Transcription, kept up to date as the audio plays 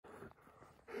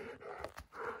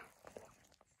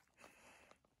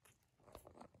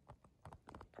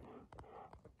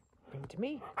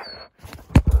me.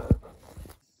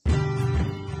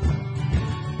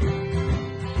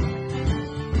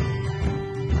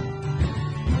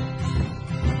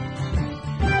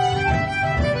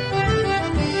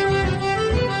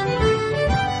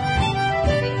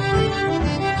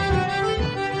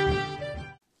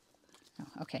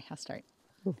 Okay, I'll start.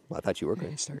 Well, I thought you were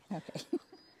going to start. Okay.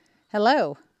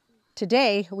 Hello.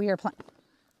 Today we are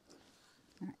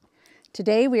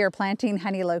planting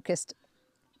honey locust.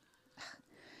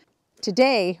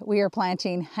 Today we are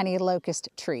planting honey locust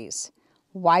trees.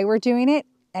 Why we're doing it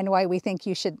and why we think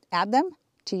you should add them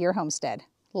to your homestead.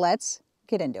 Let's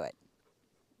get into it.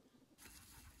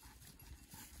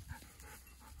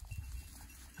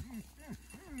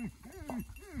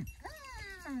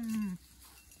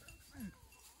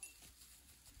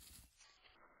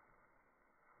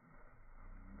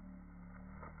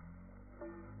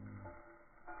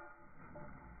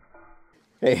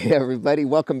 Hey everybody,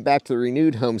 welcome back to the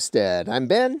Renewed Homestead. I'm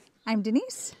Ben. I'm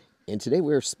Denise. And today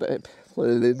we're...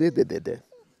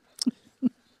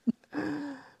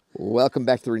 Welcome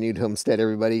back to the Renewed Homestead,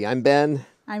 everybody. I'm Ben.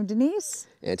 I'm Denise.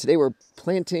 And today we're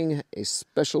planting a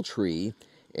special tree.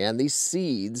 And these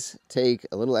seeds take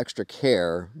a little extra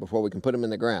care before we can put them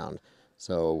in the ground.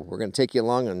 So we're going to take you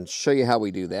along and show you how we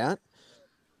do that.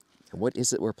 And what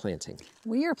is it we're planting?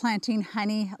 We are planting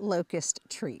honey locust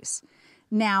trees.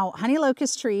 Now, honey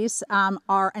locust trees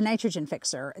are a nitrogen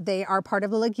fixer. They are part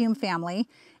of the legume family.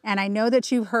 And I know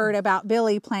that you've heard about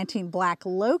Billy planting black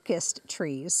locust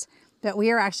trees, but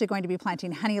we are actually going to be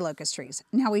planting honey locust trees.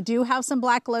 Now, we do have some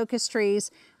black locust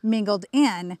trees mingled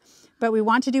in, but we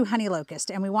want to do honey locust.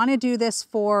 And we want to do this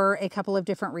for a couple of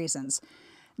different reasons.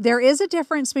 There is a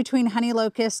difference between honey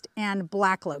locust and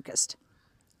black locust.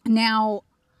 Now,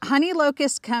 honey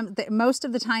locust most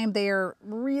of the time they're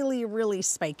really, really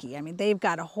spiky. I mean, they've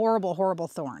got horrible, horrible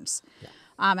thorns. Yeah.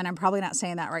 And I'm probably not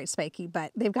saying that right, spiky,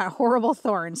 but they've got horrible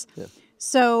thorns. Yeah.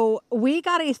 So we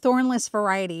got a thornless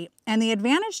variety, and the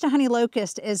advantage to honey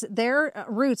locust is their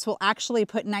roots will actually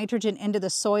put nitrogen into the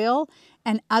soil,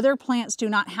 and other plants do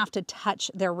not have to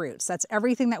touch their roots. That's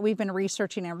everything that we've been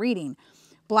researching and reading.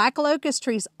 Black locust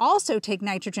trees also take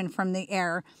nitrogen from the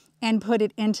air and put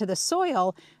it into the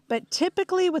soil, but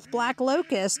typically with black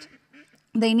locust,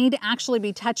 they need to actually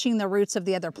be touching the roots of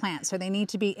the other plants. So they need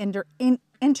to be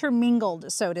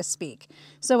intermingled, so to speak.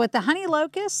 So with the honey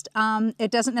locust, it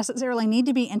doesn't necessarily need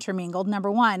to be intermingled, number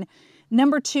one.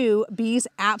 Number two, bees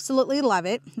absolutely love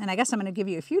it. And I guess I'm going to give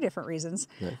you a few different reasons.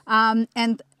 Yeah.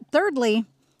 And thirdly,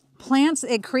 plants,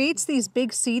 it creates these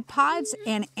big seed pods,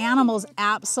 and animals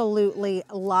absolutely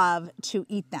love to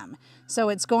eat them. So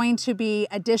it's going to be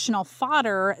additional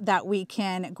fodder that we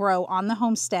can grow on the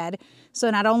homestead. So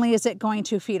not only is it going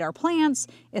to feed our plants,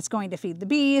 it's going to feed the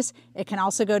bees. It can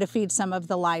also go to feed some of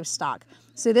the livestock.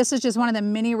 So this is just one of the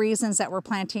many reasons that we're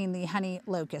planting the honey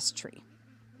locust tree.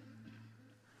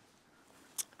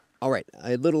 All right,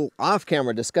 a little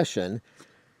off-camera discussion.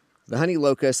 The honey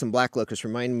locust and black locust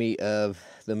remind me of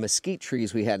the mesquite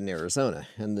trees we had in Arizona.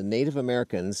 And the Native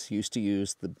Americans used to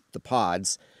use the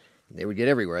pods. They would get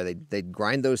everywhere. They'd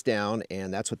grind those down,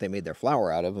 and that's what they made their flour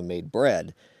out of and made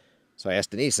bread. So I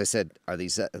asked Denise, I said,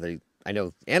 I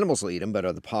know animals will eat them, but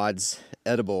are the pods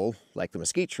edible like the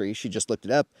mesquite tree? She just looked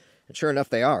it up, and sure enough,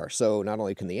 they are. So not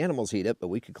only can the animals eat it, but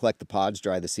we could collect the pods,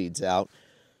 dry the seeds out,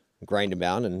 grind them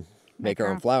down, and make our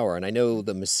own flour. And I know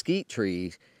the mesquite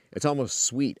tree, it's almost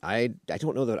sweet. I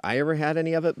don't know that I ever had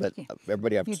any of it, but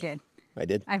everybody I've... You did. I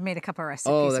did? I've made a couple of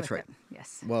recipes. Oh, that's right. It.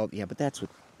 Yes. Well, yeah, but that's with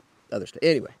other stuff.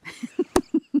 Anyway,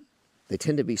 they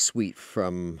tend to be sweet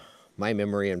from my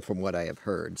memory and from what I have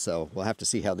heard. So we'll have to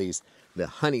see how the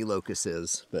honey locust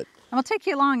is. But it'll take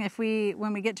you long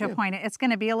when we get to a point. It's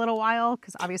going to be a little while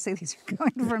because obviously these are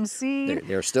going from seed.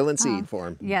 They're still in seed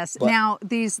form. Yes. But now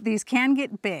these can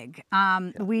get big.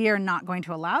 We are not going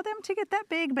to allow them to get that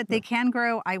big, but they can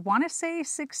grow. I want to say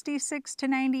 66 to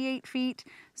 98 feet.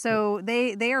 So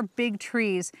they are big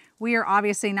trees. We are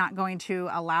obviously not going to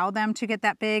allow them to get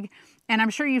that big. And I'm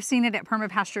sure you've seen it at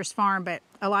Permapasture's farm, but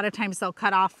a lot of times they'll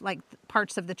cut off like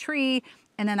parts of the tree,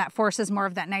 and then that forces more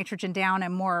of that nitrogen down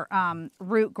and more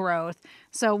root growth.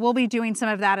 So we'll be doing some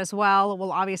of that as well.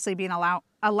 We'll obviously be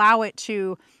allow it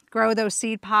to grow those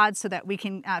seed pods so that we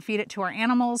can feed it to our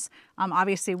animals.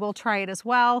 Obviously, we'll try it as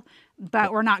well,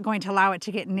 but we're not going to allow it to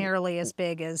get nearly as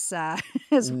big as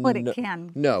what it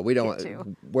can. No, we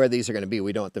don't. Where these are going to be,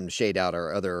 we don't want them to shade out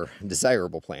our other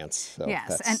desirable plants. So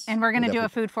yes, and we're going to do a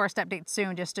food forest update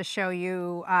soon just to show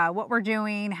you what we're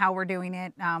doing, how we're doing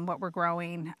it, what we're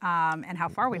growing, and how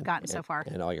far we've gotten so far.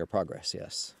 And all your progress,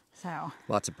 yes. So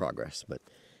lots of progress. But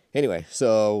anyway,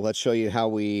 so let's show you how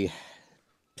we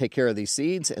take care of these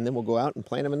seeds, and then we'll go out and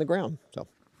plant them in the ground. So,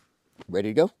 ready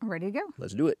to go? Ready to go.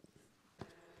 Let's do it.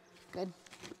 Good.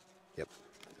 Yep.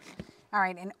 All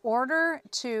right, in order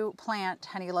to plant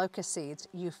honey locust seeds,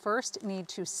 you first need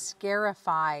to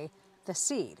scarify the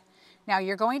seed. Now,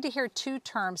 you're going to hear two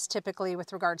terms typically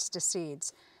with regards to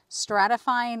seeds: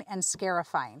 stratifying and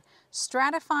scarifying.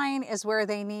 Stratifying is where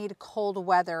they need cold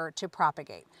weather to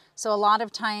propagate. So a lot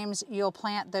of times you'll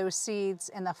plant those seeds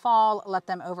in the fall, let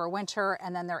them overwinter,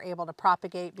 and then they're able to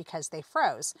propagate because they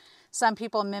froze. Some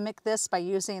people mimic this by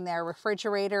using their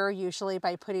refrigerator, usually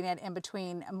by putting it in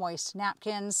between moist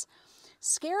napkins.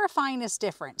 Scarifying is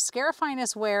different. Scarifying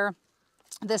is where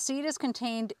the seed is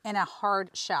contained in a hard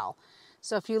shell.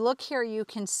 So if you look here, you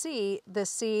can see the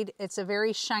seed, it's a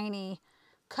very shiny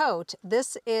coat.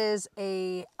 This is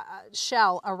a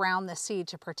shell around the seed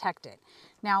to protect it.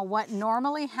 Now, what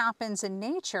normally happens in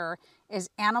nature is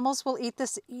animals will eat the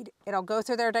seed, it'll go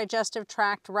through their digestive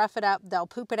tract, rough it up, they'll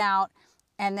poop it out,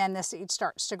 and then the seed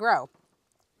starts to grow.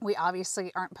 We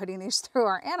obviously aren't putting these through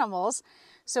our animals,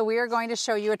 so we are going to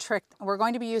show you a trick. We're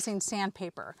going to be using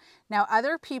sandpaper. Now,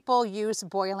 other people use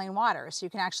boiling water, so you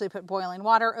can actually put boiling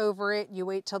water over it. You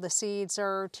wait till the seeds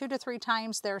are 2 to 3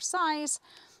 times their size,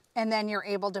 and then you're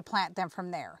able to plant them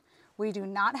from there. We do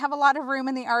not have a lot of room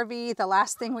in the RV. The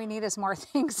last thing we need is more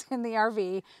things in the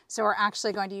RV, so we're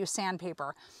actually going to use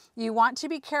sandpaper. You want to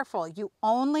be careful. You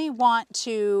only want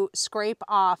to scrape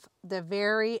off the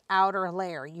very outer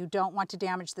layer. You don't want to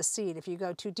damage the seed. If you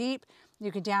go too deep,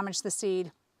 you can damage the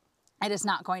seed. It is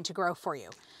not going to grow for you.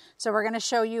 So we're going to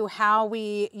show you how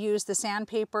we use the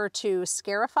sandpaper to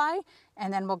scarify,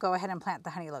 and then we'll go ahead and plant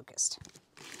the honey locust.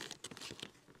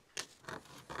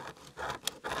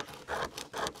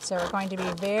 So we're going to be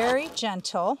very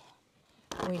gentle.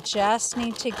 We just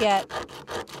need to get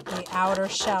the outer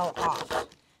shell off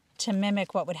to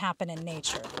mimic what would happen in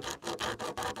nature.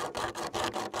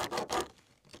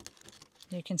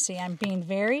 You can see I'm being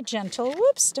very gentle.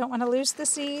 Whoops, don't want to lose the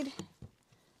seed.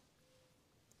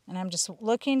 And I'm just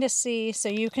looking to see, so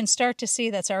you can start to see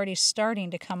that's already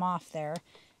starting to come off there.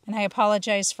 And I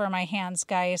apologize for my hands,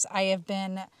 guys. I have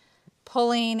been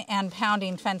pulling and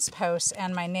pounding fence posts,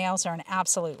 and my nails are an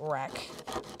absolute wreck.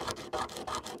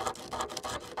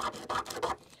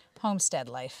 Homestead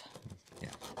life. Yeah.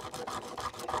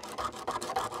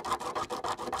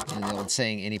 And the old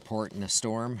saying, any port in a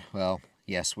storm? Well,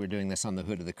 yes, we're doing this on the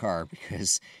hood of the car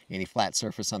because any flat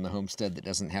surface on the homestead that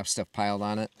doesn't have stuff piled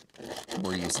on it,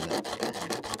 we're using it.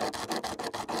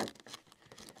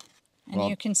 And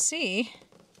you can see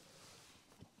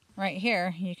right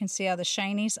here, you can see how the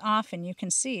shiny's off, and you can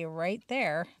see right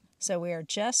there. So we are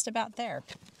just about there.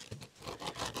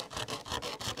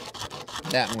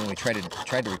 That, and when we tried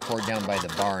to record down by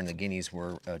the barn, the guineas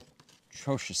were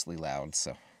atrociously loud,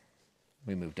 so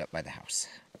we moved up by the house.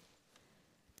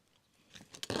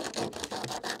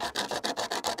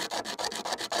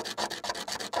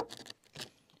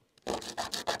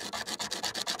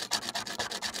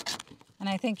 And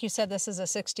I think you said this is a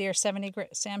 60 or 70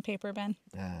 grit sandpaper, Ben?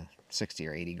 60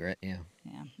 or 80 grit, yeah.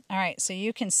 Yeah. All right, so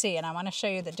you can see, and I want to show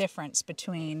you the difference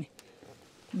between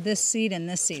this seed and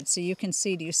this seed. So you can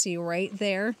see, do you see right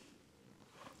there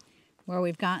where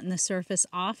we've gotten the surface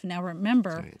off? Now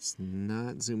remember... Sorry, it's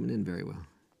not zooming in very well.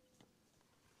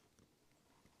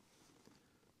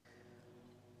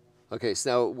 Okay,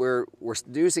 so we're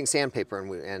using sandpaper,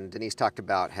 and Denise talked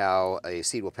about how a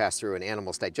seed will pass through an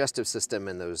animal's digestive system,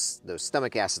 and those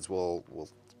stomach acids will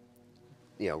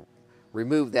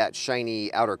remove that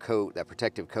shiny outer coat, that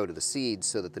protective coat of the seed,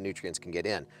 so that the nutrients can get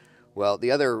in. Well,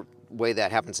 the other way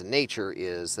that happens in nature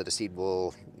is that a seed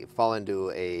will fall into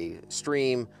a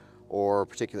stream, or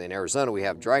particularly in Arizona, we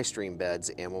have dry stream beds,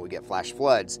 and when we get flash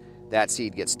floods, that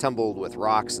seed gets tumbled with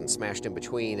rocks and smashed in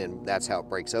between, and that's how it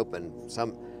breaks open.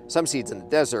 Some seeds in the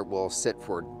desert will sit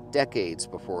for decades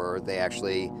before they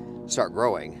actually start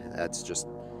growing. That's just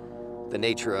the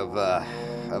nature of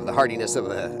the hardiness of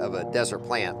a desert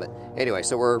plant. But anyway,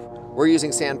 so we're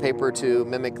using sandpaper to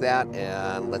mimic that,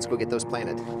 and let's go get those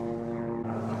planted.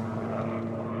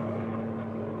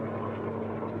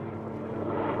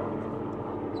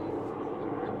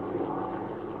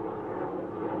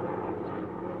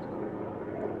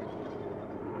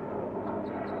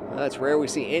 Well, it's rare we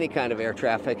see any kind of air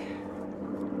traffic,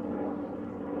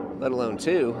 let alone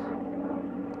two.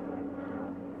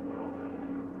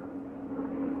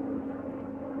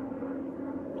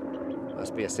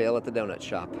 Must be a sale at the donut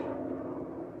shop.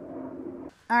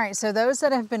 All right, so those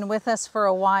that have been with us for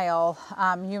a while,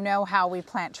 you know how we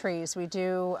plant trees. We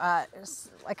do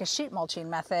like a sheet mulching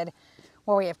method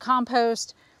where we have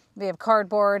compost, we have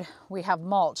cardboard, we have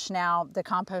mulch. Now, the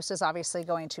compost is obviously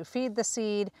going to feed the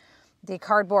seed. The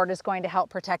cardboard is going to help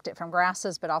protect it from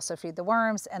grasses, but also feed the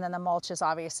worms. And then the mulch is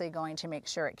obviously going to make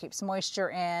sure it keeps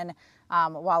moisture in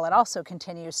while it also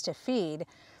continues to feed.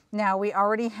 Now, we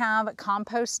already have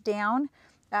compost down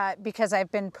because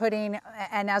I've been putting,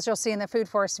 and as you'll see in the food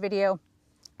forest video,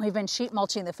 we've been sheet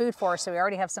mulching the food forest, so we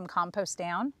already have some compost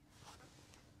down.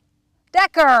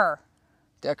 Decker!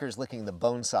 Decker's licking the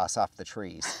bone sauce off the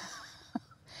trees.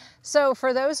 So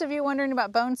for those of you wondering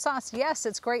about bone sauce, yes,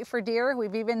 it's great for deer.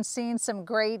 We've even seen some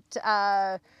great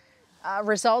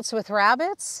results with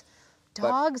rabbits.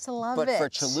 Dogs love it. But for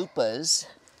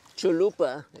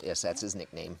chalupa, yes, that's his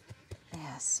nickname.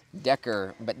 Yes.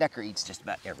 Decker eats just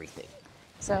about everything.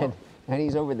 So, and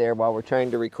he's over there while we're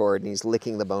trying to record, and he's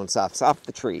licking the bone sauce off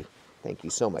the tree. Thank you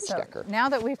so much, Decker. Now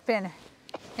that we've been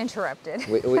interrupted,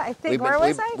 I think, where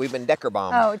was I? We've been Decker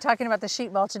bombed. Oh, talking about the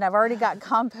sheet mulch, and I've already got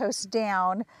compost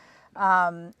down.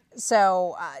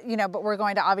 You know, but we're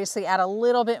going to obviously add a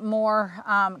little bit more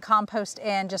compost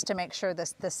in just to make sure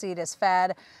the seed is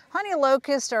fed. Honey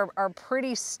locust are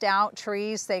pretty stout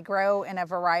trees. They grow in a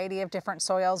variety of different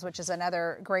soils, which is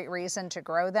another great reason to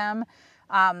grow them.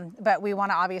 But we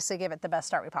want to obviously give it the best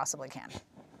start we possibly can.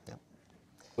 Yep.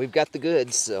 We've got the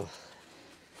goods, so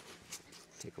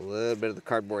take a little bit of the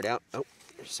cardboard out. Oh,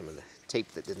 there's some of the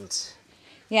tape that didn't.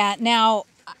 Yeah, now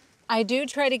I do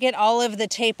try to get all of the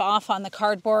tape off on the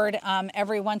cardboard.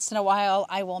 Every once in a while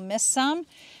I will miss some.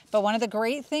 But one of the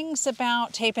great things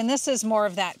about tape, and this is more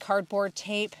of that cardboard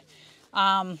tape,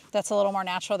 that's a little more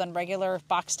natural than regular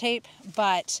box tape.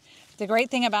 But the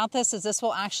great thing about this is this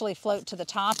will actually float to the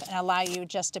top and allow you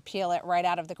just to peel it right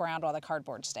out of the ground while the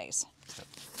cardboard stays.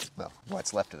 Well,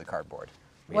 what's left of the cardboard.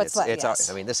 I mean, What's left, yes.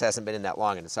 I mean, this hasn't been in that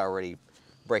long, and it's already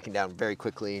breaking down very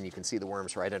quickly, and you can see the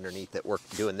worms right underneath that work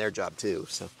doing their job too.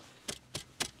 So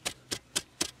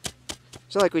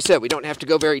like we said, we don't have to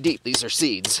go very deep. These are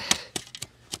seeds.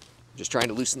 Just trying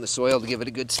to loosen the soil to give it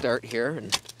a good start here.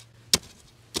 And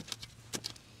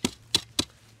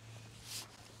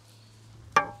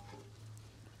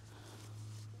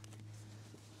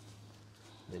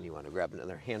then you want to grab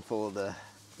another handful of the...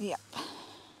 Yep.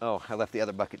 Oh, I left the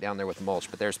other bucket down there with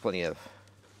mulch, but there's plenty of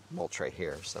mulch right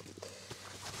here. So.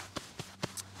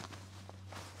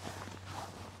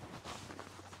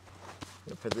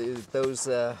 For those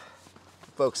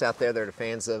folks out there that are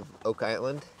fans of Oak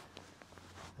Island,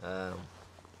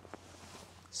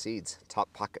 seeds,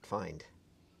 top pocket find.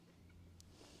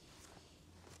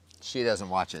 She doesn't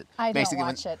watch it. I Basically, don't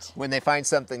watch it. When they find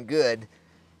something good,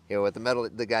 you know, with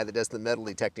the guy that does the metal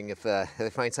detecting, if they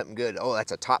find something good, oh,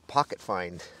 that's a top pocket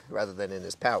find rather than in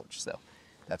his pouch. So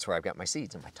that's where I've got my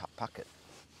seeds, in my top pocket.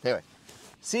 Anyway,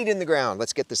 seed in the ground.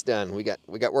 Let's get this done. We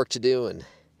got work to do and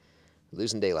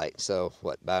losing daylight. So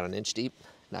what, about an inch deep?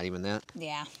 Not even that?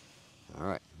 Yeah. All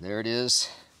right, there it is.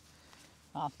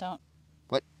 Well, don't.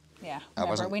 What? Yeah.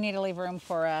 Remember, we need to leave room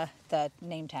for the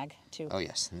name tag too. Oh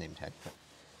yes, the name tag.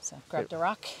 So grab the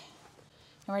rock.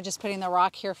 And we're just putting the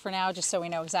rock here for now, just so we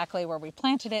know exactly where we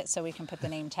planted it, so we can put the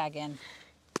name tag in.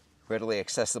 Readily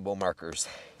accessible markers.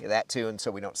 Yeah, that too, and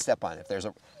so we don't step on it.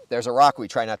 If there's a rock, we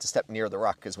try not to step near the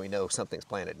rock because we know something's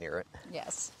planted near it.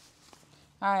 Yes.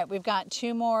 All right, we've got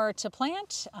 2 more to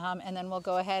plant, and then we'll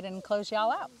go ahead and close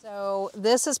y'all out. So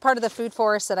this is part of the food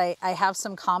forest that I have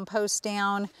some compost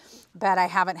down, but I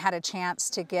haven't had a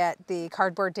chance to get the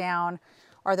cardboard down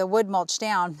or the wood mulch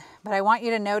down. But I want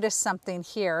you to notice something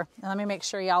here. And let me make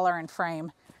sure y'all are in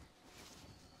frame.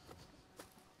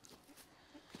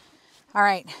 All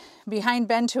right, behind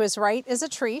Ben to his right is a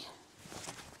tree.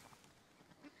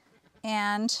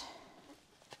 And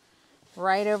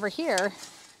right over here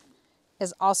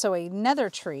is also another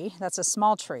tree. That's a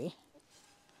small tree.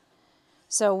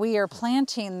 So we are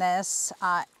planting this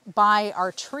by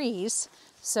our trees,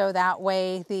 so that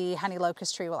way the honey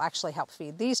locust tree will actually help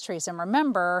feed these trees. And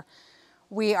remember,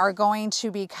 we are going to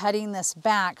be cutting this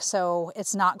back so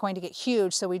it's not going to get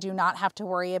huge, so we do not have to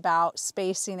worry about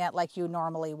spacing it like you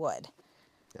normally would.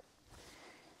 Yeah.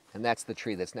 And that's the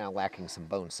tree that's now lacking some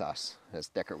bone sauce, as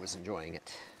Decker was enjoying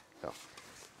it. So,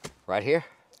 right here?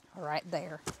 Right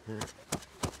there.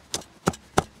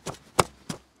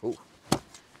 Ooh.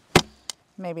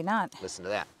 Maybe not. Listen to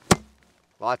that.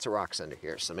 Lots of rocks under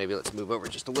here, so maybe let's move over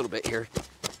just a little bit here.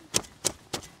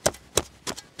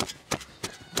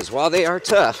 Because while they are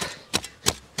tough,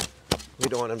 we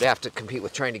don't want them to have to compete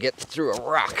with trying to get through a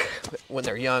rock when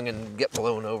they're young and get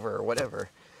blown over or whatever.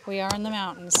 We are in the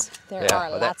mountains. There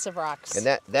are lots of rocks.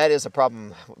 And that is a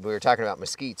problem. We were talking about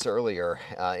mesquites earlier.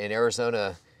 In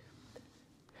Arizona,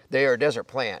 they are a desert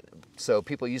plant, so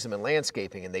people use them in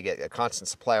landscaping and they get a constant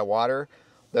supply of water.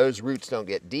 those roots don't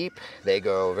get deep. They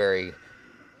go very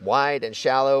wide and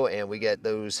shallow, and we get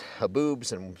those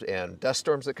haboobs and dust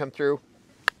storms that come through.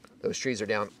 Those trees are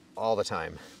down all the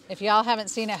time. If y'all haven't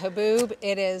seen a haboob,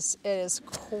 it is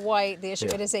quite the issue.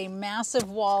 Yeah. It is a massive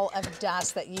wall of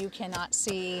dust that you cannot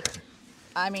see.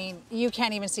 I mean, you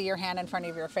can't even see your hand in front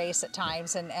of your face at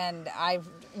times, and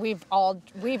we've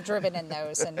driven in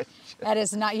those, and that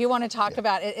is not, you want to talk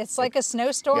about it. It's like a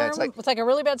snowstorm. Yeah, it's like a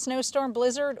really bad snowstorm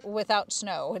blizzard without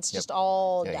snow. It's just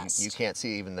all dust. You can't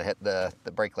see even the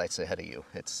brake lights ahead of you.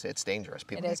 It's dangerous.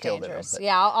 People get killed in them.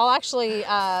 Yeah, I'll actually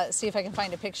see if I can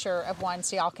find a picture of one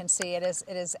so y'all can see. It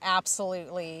is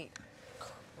absolutely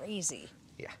crazy.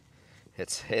 Yeah,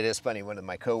 it is funny. One of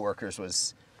my coworkers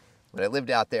was, when I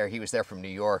lived out there, he was there from New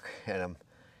York, and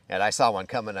I saw one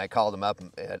coming. I called him up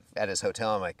at his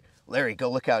hotel. I'm like, Larry,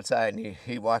 go look outside. And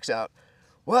he walks out.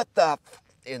 What the,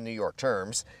 in New York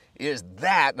terms, is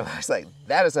that? And I was like,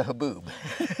 that is a haboob.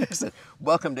 I said,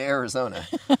 welcome to Arizona.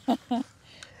 All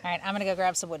right, I'm gonna go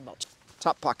grab some wood mulch.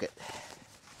 Top pocket.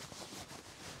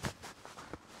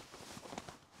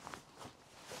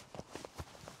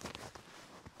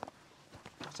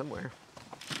 Somewhere.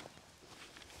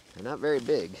 They're not very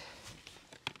big.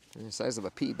 They're the size of a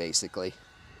pea, basically.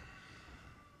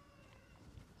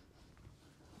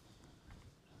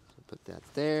 So put that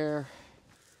there.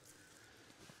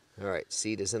 All right,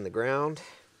 seed is in the ground.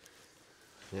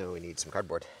 Now we need some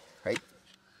cardboard, right?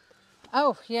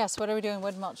 Oh, yes, what are we doing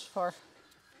wood mulch for?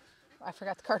 I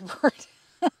forgot the cardboard.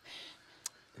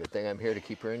 Good thing I'm here to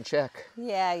keep her in check.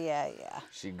 Yeah.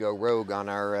 She'd go rogue on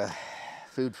our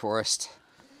food forest.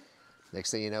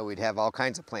 Next thing you know, we'd have all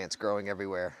kinds of plants growing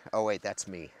everywhere. Oh wait, that's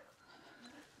me.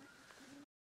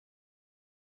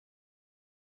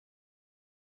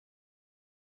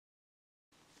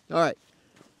 All right,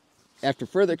 after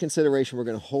further consideration, we're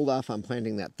going to hold off on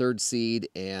planting that third seed,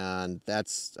 and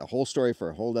that's a whole story for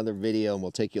a whole other video, and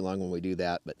we'll take you along when we do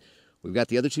that. But we've got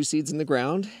the other two seeds in the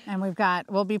ground. And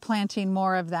we'll be planting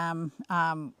more of them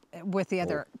with the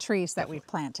other trees that we've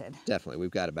planted. Definitely,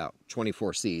 we've got about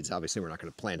 24 seeds. Obviously, we're not going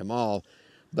to plant them all,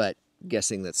 but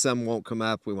guessing that some won't come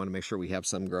up, we want to make sure we have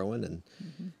some growing.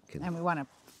 And we want to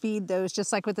feed those,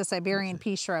 just like with the Siberian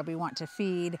pea shrub, we want to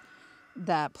feed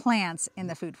the plants in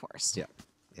the food forest. Yeah,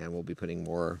 and we'll be putting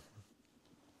more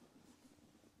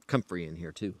comfrey in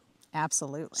here too.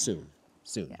 Absolutely. Soon.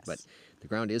 Yes. But the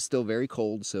ground is still very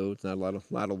cold, so it's not a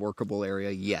lot of workable area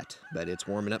yet, but it's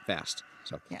warming up fast.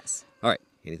 So yes. All right,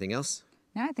 anything else?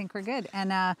 No, I think we're good. And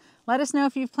let us know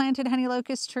if you've planted honey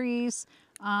locust trees,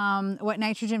 what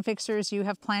nitrogen fixers you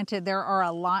have planted. There are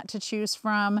a lot to choose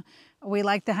from. We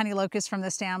like the honey locust from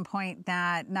the standpoint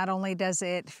that not only does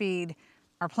it feed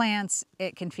our plants,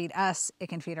 it can feed us, it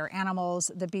can feed our animals.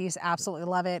 The bees absolutely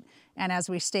love it. And as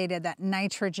we stated, that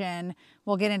nitrogen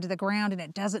will get into the ground, and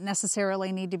it doesn't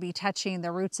necessarily need to be touching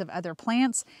the roots of other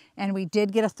plants. And we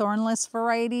did get a thornless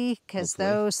variety, because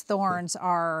those thorns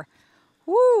are,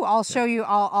 woo, I'll show you,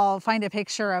 I'll find a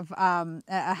picture of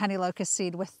a honey locust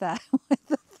seed with the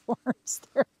thorns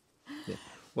there. Yeah.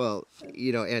 Well,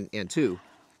 you know, and two,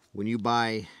 when you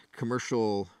buy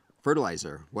commercial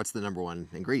fertilizer, what's the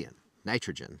 #1 ingredient?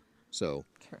 Nitrogen. So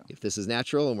if this is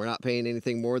natural and we're not paying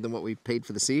anything more than what we paid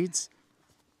for the seeds,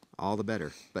 all the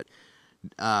better. But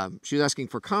she was asking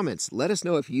for comments. Let us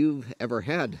know if you've ever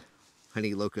had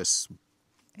honey locust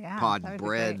pod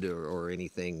bread or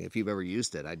anything, if you've ever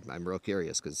used it. I'm real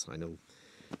curious, because I know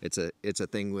it's a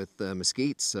thing with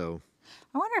mesquites. So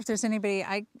I wonder if there's anybody,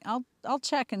 I'll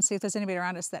check and see if there's anybody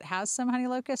around us that has some honey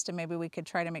locust, and maybe we could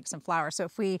try to make some flour. So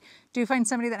if we do find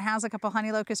somebody that has a couple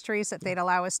honey locust trees that they'd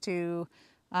allow us to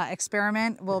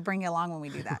experiment, we'll bring you along when we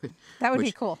do that. That would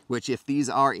be cool. Which, if these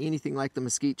are anything like the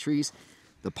mesquite trees,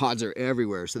 the pods are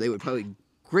everywhere. So they would probably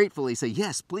gratefully say,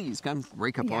 yes, please come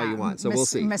rake up all you want. So we'll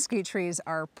see. Mesquite trees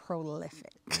are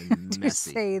prolific, to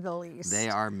say the least. They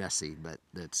are messy, but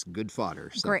that's good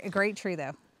fodder. So. Great tree,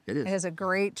 though. It is. It is a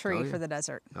great tree for the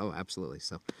desert. Oh, absolutely.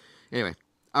 So anyway,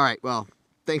 all right. Well,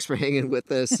 thanks for hanging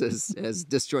with us, as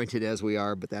disjointed as we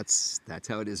are, but that's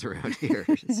how it is around here.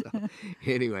 So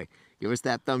anyway, give us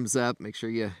that thumbs up. Make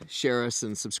sure you share us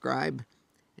and subscribe,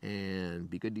 and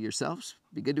be good to yourselves.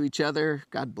 Be good to each other.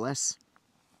 God bless.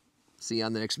 See you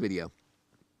on the next video.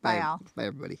 Bye, all. Bye,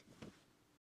 everybody.